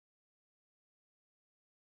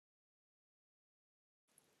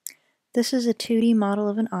This is a 2D model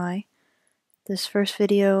of an eye. This first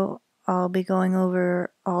video I'll be going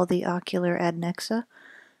over all the ocular adnexa,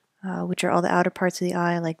 which are all the outer parts of the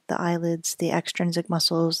eye, like the eyelids, the extrinsic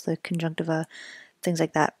muscles, the conjunctiva, things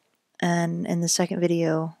like that. And in the second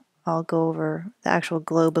video, I'll go over the actual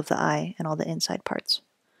globe of the eye and all the inside parts.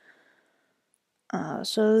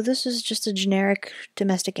 So this is just a generic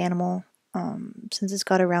domestic animal. Since it's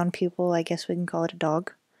got a round pupil, I guess we can call it a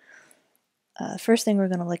dog. First thing we're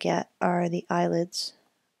going to look at are the eyelids,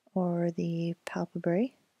 or the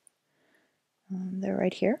palpebrae. They're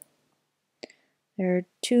right here. There are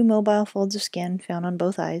two mobile folds of skin found on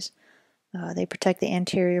both eyes. They protect the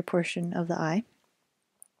anterior portion of the eye,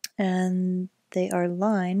 and they are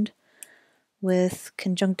lined with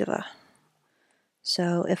conjunctiva.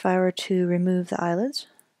 So if I were to remove the eyelids,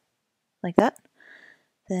 like that,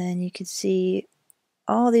 then you could see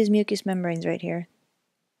all these mucous membranes right here.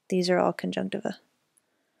 These are all conjunctiva.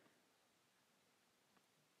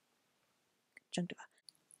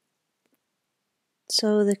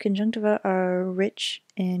 So the conjunctiva are rich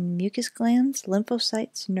in mucus glands,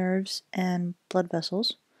 lymphocytes, nerves, and blood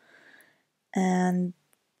vessels. And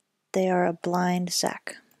they are a blind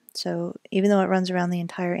sac. So even though it runs around the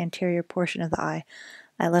entire anterior portion of the eye,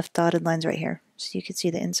 I left dotted lines right here so you could see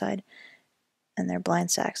the inside. And they're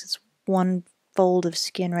blind sacs. It's one fold of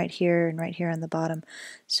skin right here and right here on the bottom.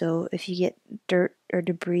 So if you get dirt or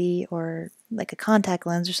debris or like a contact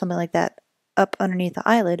lens or something like that up underneath the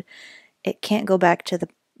eyelid, it can't go back to the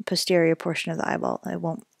posterior portion of the eyeball. It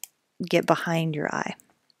won't get behind your eye.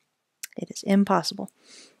 It is impossible.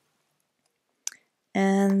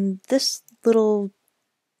 And this little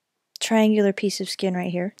triangular piece of skin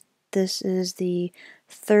right here, this is the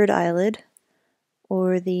third eyelid,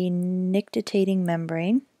 or the nictitating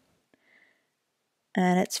membrane.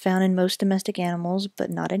 And it's found in most domestic animals, but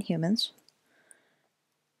not in humans.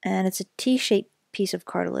 And it's a T-shaped piece of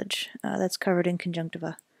cartilage that's covered in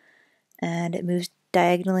conjunctiva. And it moves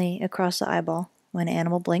diagonally across the eyeball when an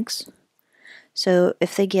animal blinks. So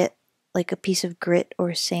if they get like a piece of grit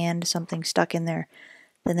or sand, something stuck in there,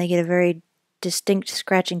 then they get a very distinct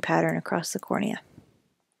scratching pattern across the cornea.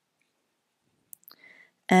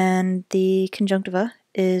 And the conjunctiva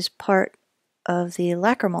is part of the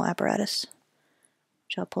lacrimal apparatus,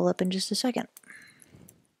 which I'll pull up in just a second.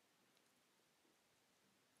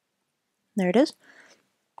 There it is.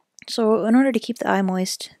 So in order to keep the eye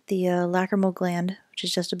moist, the lacrimal gland, which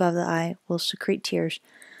is just above the eye, will secrete tears.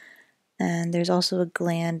 And there's also a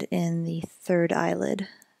gland in the third eyelid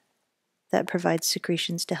that provides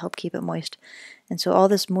secretions to help keep it moist. And so all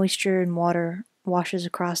this moisture and water washes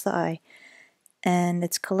across the eye, and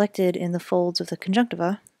it's collected in the folds of the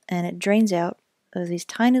conjunctiva, and it drains out of these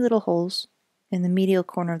tiny little holes in the medial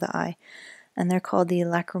corner of the eye, and they're called the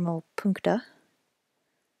lacrimal puncta.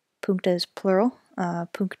 Puncta is plural,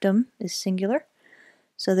 punctum is singular.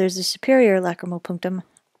 So there's the superior lacrimal punctum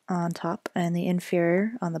on top and the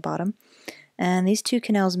inferior on the bottom, and these two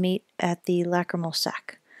canals meet at the lacrimal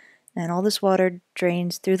sac. And all this water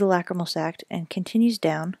drains through the lacrimal sac and continues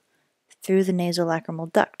down through the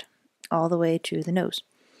nasolacrimal duct, all the way to the nose.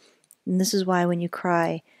 And this is why when you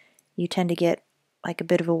cry, you tend to get like a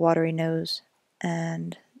bit of a watery nose.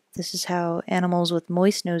 And this is how animals with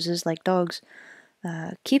moist noses, like dogs,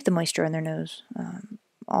 keep the moisture in their nose.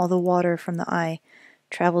 All the water from the eye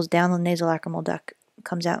travels down the nasolacrimal duct,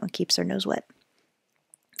 comes out and keeps their nose wet.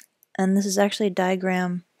 And this is actually a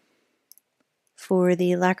diagram for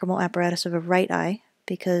the lacrimal apparatus of a right eye,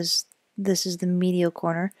 because this is the medial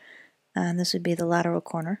corner, and this would be the lateral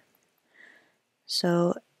corner.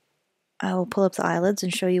 So I will pull up the eyelids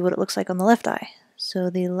and show you what it looks like on the left eye. So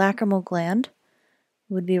the lacrimal gland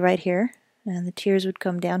would be right here, and the tears would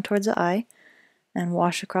come down towards the eye and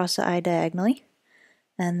wash across the eye diagonally,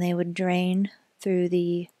 and they would drain through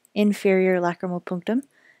the inferior lacrimal punctum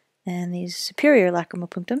and the superior lacrimal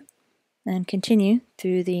punctum and continue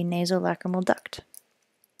through the nasolacrimal duct.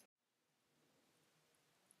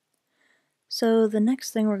 So the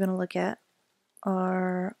next thing we're going to look at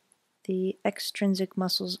are the extrinsic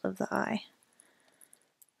muscles of the eye.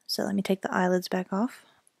 So let me take the eyelids back off,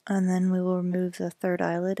 and then we will remove the third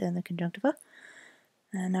eyelid and the conjunctiva.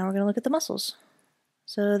 And now we're going to look at the muscles.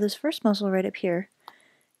 So this first muscle right up here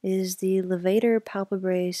is the levator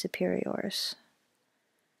palpebrae superioris.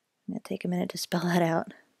 I'm going to take a minute to spell that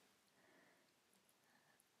out.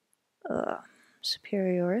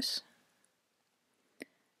 Superioris.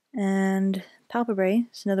 And palpebrae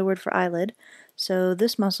is another word for eyelid. So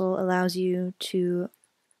this muscle allows you to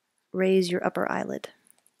raise your upper eyelid.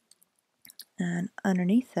 And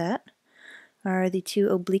underneath that are the two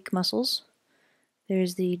oblique muscles.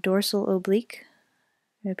 There's the dorsal oblique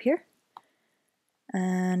up here,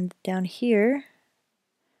 And down here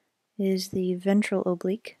is the ventral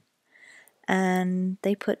oblique, and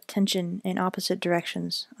they put tension in opposite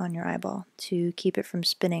directions on your eyeball to keep it from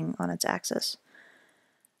spinning on its axis.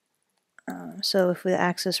 So if the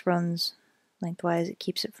axis runs lengthwise, it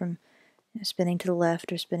keeps it from spinning to the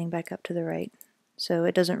left or spinning back up to the right, so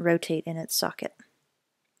it doesn't rotate in its socket.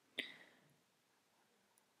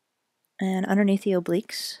 And underneath the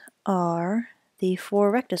obliques are the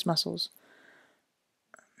 4 rectus muscles.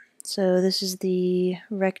 So this is the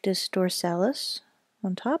rectus dorsalis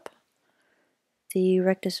on top, the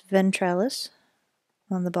rectus ventralis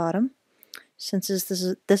on the bottom. Since this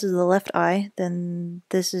is the left eye, then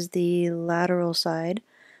this is the lateral side.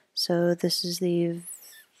 So this is the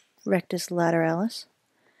rectus lateralis.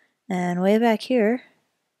 And way back here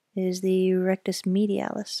is the rectus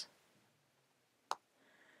medialis.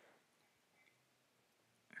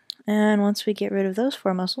 And once we get rid of those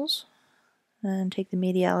 4 muscles and take the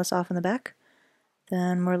medialis off in the back,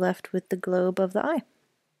 then we're left with the globe of the eye.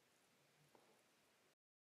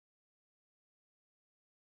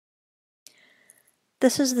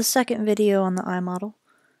 This is the second video on the eye model.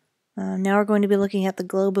 Now we're going to be looking at the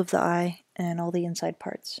globe of the eye and all the inside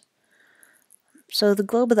parts. So the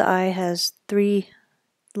globe of the eye has 3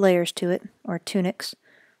 layers to it, or tunics.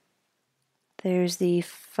 There's the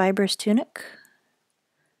fibrous tunic,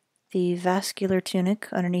 the vascular tunic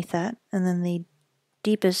underneath that, and then the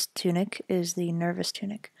deepest tunic is the nervous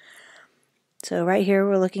tunic. So right here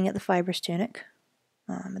we're looking at the fibrous tunic.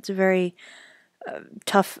 It's a very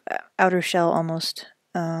tough outer shell almost.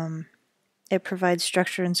 It provides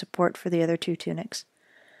structure and support for the other 2 tunics.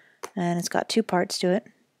 And it's got 2 parts to it.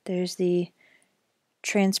 There's the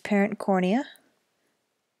transparent cornea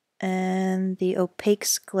and the opaque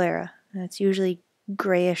sclera. And it's usually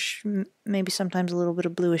grayish, maybe sometimes a little bit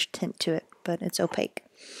of bluish tint to it, but it's opaque.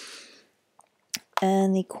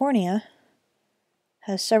 And the cornea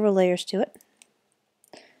has several layers to it.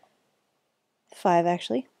 5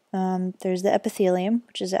 actually. There's the epithelium,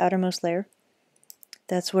 which is the outermost layer.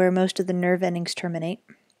 That's where most of the nerve endings terminate.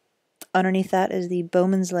 Underneath that is the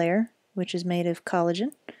Bowman's layer, which is made of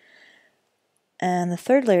collagen. And the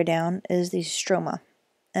 3rd layer down is the stroma,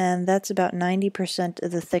 and that's about 90%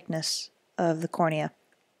 of the thickness of the cornea.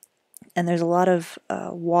 And there's a lot of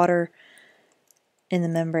water in the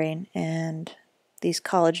membrane and these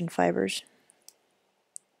collagen fibers.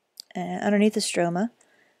 And underneath the stroma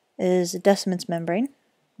is the Descemet's membrane,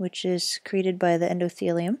 which is secreted by the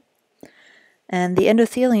endothelium. And the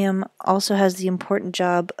endothelium also has the important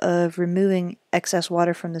job of removing excess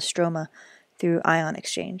water from the stroma through ion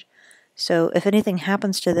exchange. So if anything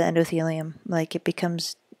happens to the endothelium, like it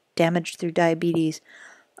becomes damaged through diabetes,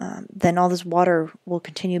 then all this water will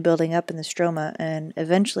continue building up in the stroma, and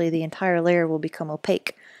eventually the entire layer will become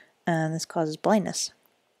opaque, and this causes blindness.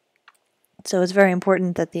 So it's very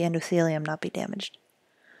important that the endothelium not be damaged.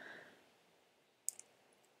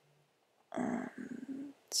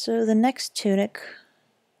 So the next tunic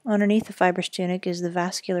underneath the fibrous tunic is the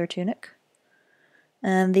vascular tunic.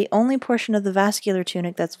 And the only portion of the vascular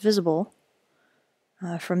tunic that's visible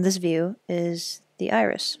from this view is the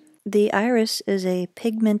iris. The iris is a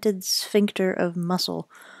pigmented sphincter of muscle.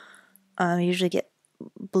 You usually get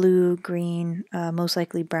blue, green, most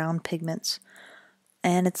likely brown pigments.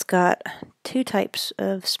 And it's got 2 types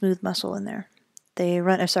of smooth muscle in there. They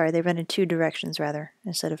run in 2 directions rather,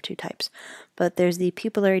 instead of 2 types. But there's the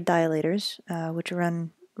pupillary dilators, which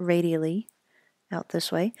run radially out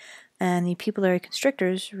this way, and the pupillary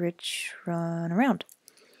constrictors, which run around.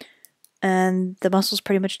 And the muscles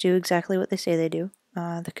pretty much do exactly what they say they do.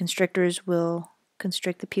 The constrictors will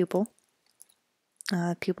constrict the pupil.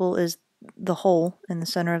 Pupil is the hole in the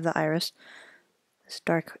center of the iris, this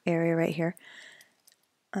dark area right here.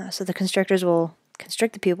 So the constrictors will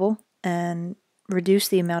constrict the pupil and reduce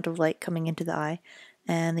the amount of light coming into the eye,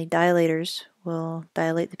 and the dilators will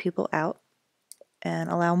dilate the pupil out and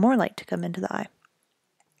allow more light to come into the eye.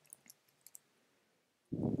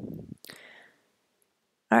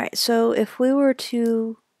 Alright, so if we were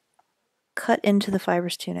to cut into the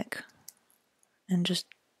fibrous tunic and just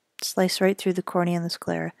slice right through the cornea and the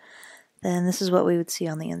sclera, then this is what we would see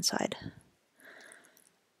on the inside.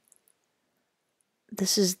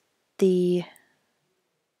 This is the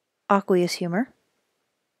aqueous humor,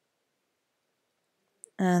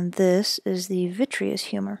 and this is the vitreous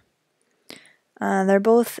humor. They're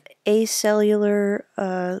both acellular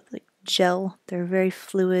like gel. They're very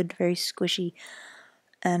fluid, very squishy,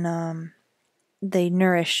 and they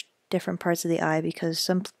nourish different parts of the eye because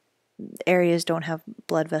some areas don't have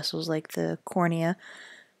blood vessels, like the cornea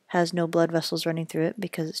has no blood vessels running through it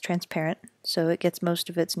because it's transparent, so it gets most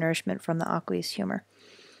of its nourishment from the aqueous humor.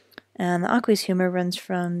 And the aqueous humor runs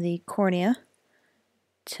from the cornea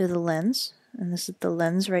to the lens, and this is the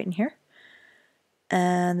lens right in here.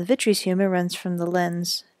 And the vitreous humor runs from the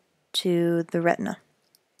lens to the retina.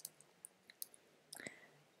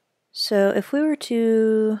 So if we were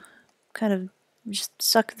to kind of just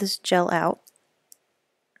suck this gel out,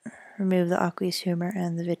 remove the aqueous humor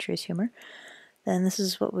and the vitreous humor, then this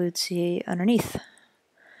is what we would see underneath.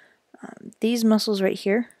 These muscles right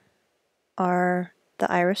here are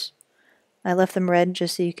the iris. I left them red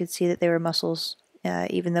just so you could see that they were muscles,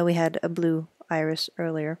 even though we had a blue iris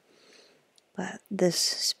earlier. But this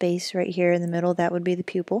space right here in the middle, that would be the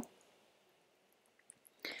pupil.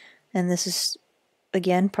 And this is,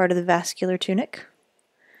 again, part of the vascular tunic.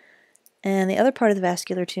 And the other part of the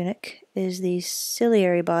vascular tunic is the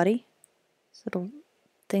ciliary body. These little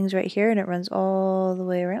things right here, and it runs all the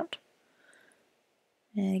way around.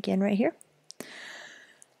 And again right here.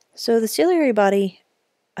 So the ciliary body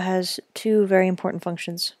has two very important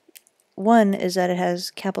functions. One is that it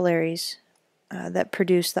has capillaries that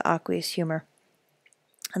produce the aqueous humor.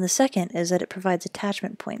 And the second is that it provides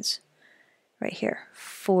attachment points right here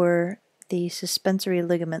for the suspensory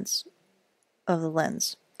ligaments of the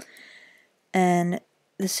lens. And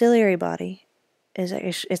the ciliary body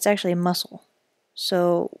it's actually a muscle.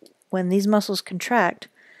 So when these muscles contract,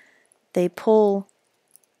 they pull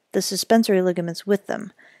the suspensory ligaments with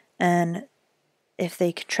them. And if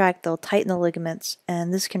they contract, they'll tighten the ligaments,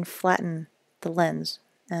 and this can flatten the lens.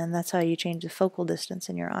 And that's how you change the focal distance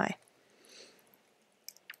in your eye.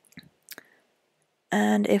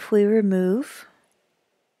 And if we remove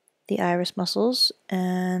the iris muscles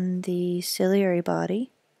and the ciliary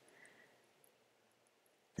body,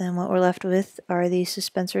 then what we're left with are the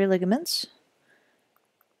suspensory ligaments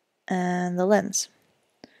and the lens.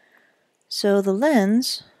 So the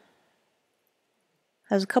lens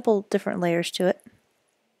has a couple different layers to it.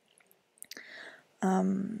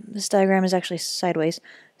 This diagram is actually sideways,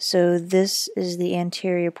 so this is the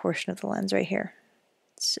anterior portion of the lens right here.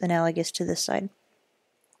 It's analogous to this side.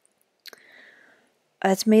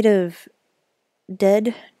 It's made of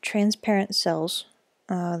dead, transparent cells.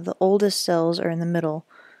 The oldest cells are in the middle,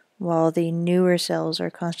 while the newer cells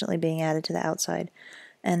are constantly being added to the outside.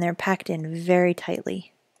 And they're packed in very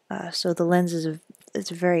tightly. So the lens is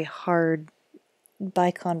it's a very hard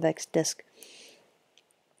biconvex disc.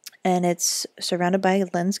 And it's surrounded by a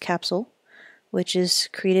lens capsule, which is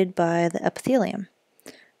secreted by the epithelium,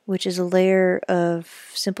 which is a layer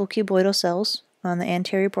of simple cuboidal cells on the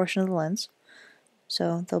anterior portion of the lens.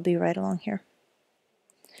 So they'll be right along here.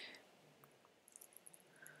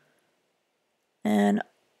 And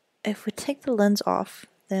if we take the lens off,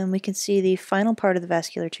 then we can see the final part of the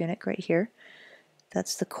vascular tunic right here.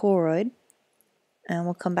 That's the choroid, and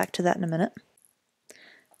we'll come back to that in a minute.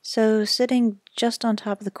 So sitting just on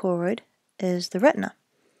top of the choroid is the retina,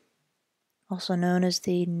 also known as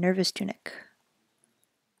the nervous tunic.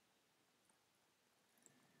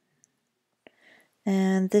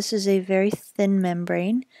 And this is a very thin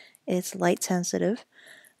membrane. It's light sensitive,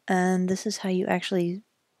 and this is how you actually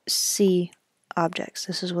see objects.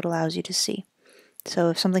 This is what allows you to see. So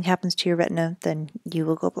if something happens to your retina, then you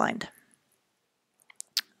will go blind.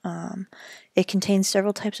 It contains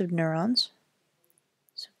several types of neurons.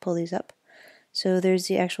 So pull these up. So there's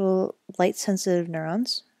the actual light sensitive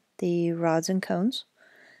neurons, the rods and cones,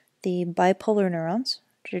 the bipolar neurons,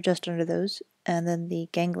 which are just under those, and then the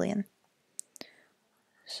ganglion.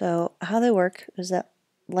 So how they work is that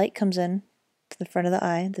light comes in to the front of the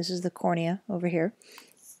eye. This is the cornea over here.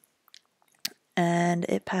 And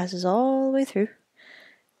it passes all the way through,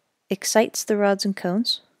 excites the rods and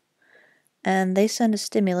cones, and they send a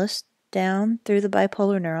stimulus down through the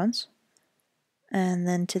bipolar neurons and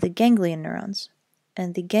then to the ganglion neurons.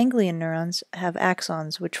 And the ganglion neurons have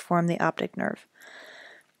axons which form the optic nerve,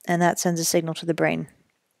 and that sends a signal to the brain.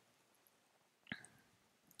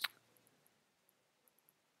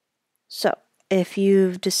 So, if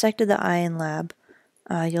you've dissected the eye in lab,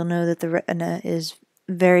 you'll know that the retina is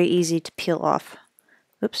very easy to peel off.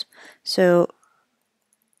 Oops. So,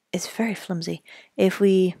 it's very flimsy. If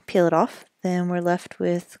we peel it off, then we're left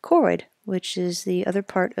with choroid, which is the other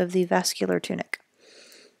part of the vascular tunic.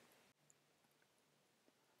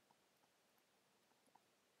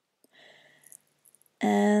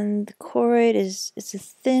 And the choroid it's a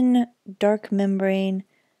thin, dark membrane.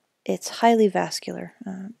 It's highly vascular,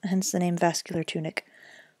 hence the name vascular tunic.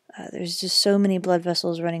 There's just so many blood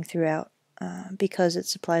vessels running throughout because it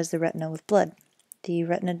supplies the retina with blood. The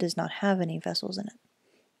retina does not have any vessels in it.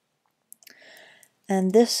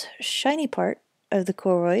 And this shiny part of the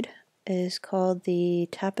choroid is called the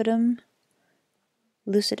tapetum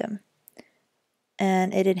lucidum,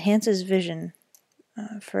 and it enhances vision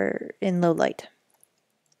in low light.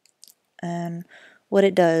 And what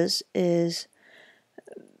it does is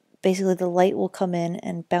basically the light will come in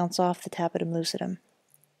and bounce off the tapetum lucidum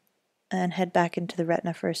and head back into the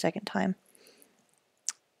retina for a second time.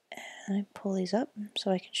 And I pull these up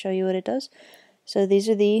so I can show you what it does. So these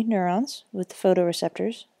are the neurons with the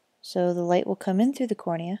photoreceptors. So the light will come in through the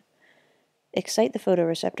cornea, excite the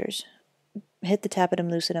photoreceptors, hit the tapetum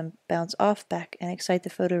lucidum, bounce off back, and excite the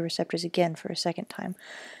photoreceptors again for a second time.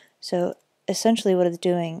 So essentially what it's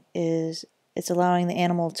doing is it's allowing the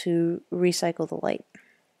animal to recycle the light.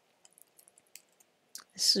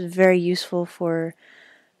 This is very useful for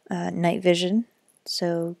night vision.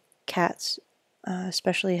 So cats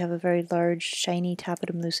especially have a very large shiny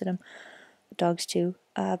tapetum lucidum. Dogs too.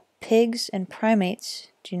 Pigs and primates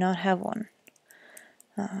do not have one.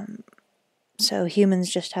 So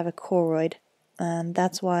humans just have a choroid, and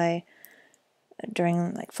that's why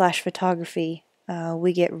during like flash photography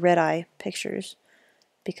we get red eye pictures,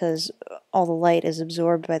 because all the light is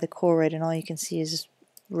absorbed by the choroid and all you can see is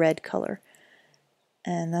red color.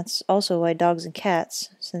 And that's also why dogs and cats,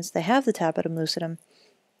 since they have the tapetum lucidum,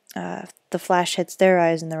 the flash hits their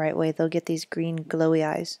eyes in the right way, they'll get these green glowy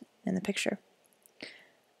eyes in the picture.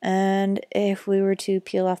 And if we were to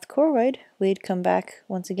peel off the choroid, we'd come back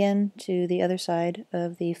once again to the other side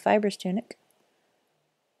of the fibrous tunic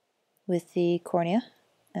with the cornea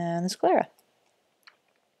and the sclera.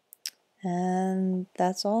 And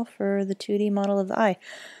that's all for the 2D model of the eye.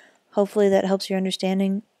 Hopefully that helps your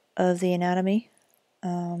understanding of the anatomy.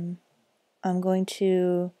 I'm going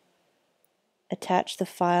to attach the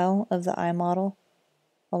file of the eye model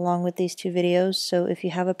along with these two videos, so if you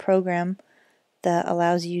have a program that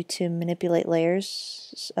allows you to manipulate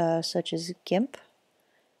layers such as GIMP,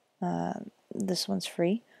 this one's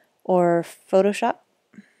free, or Photoshop,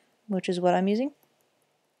 which is what I'm using,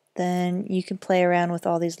 then you can play around with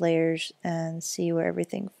all these layers and see where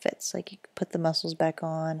everything fits. Like you can put the muscles back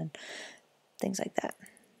on and things like that.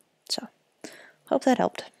 So, hope that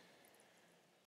helped.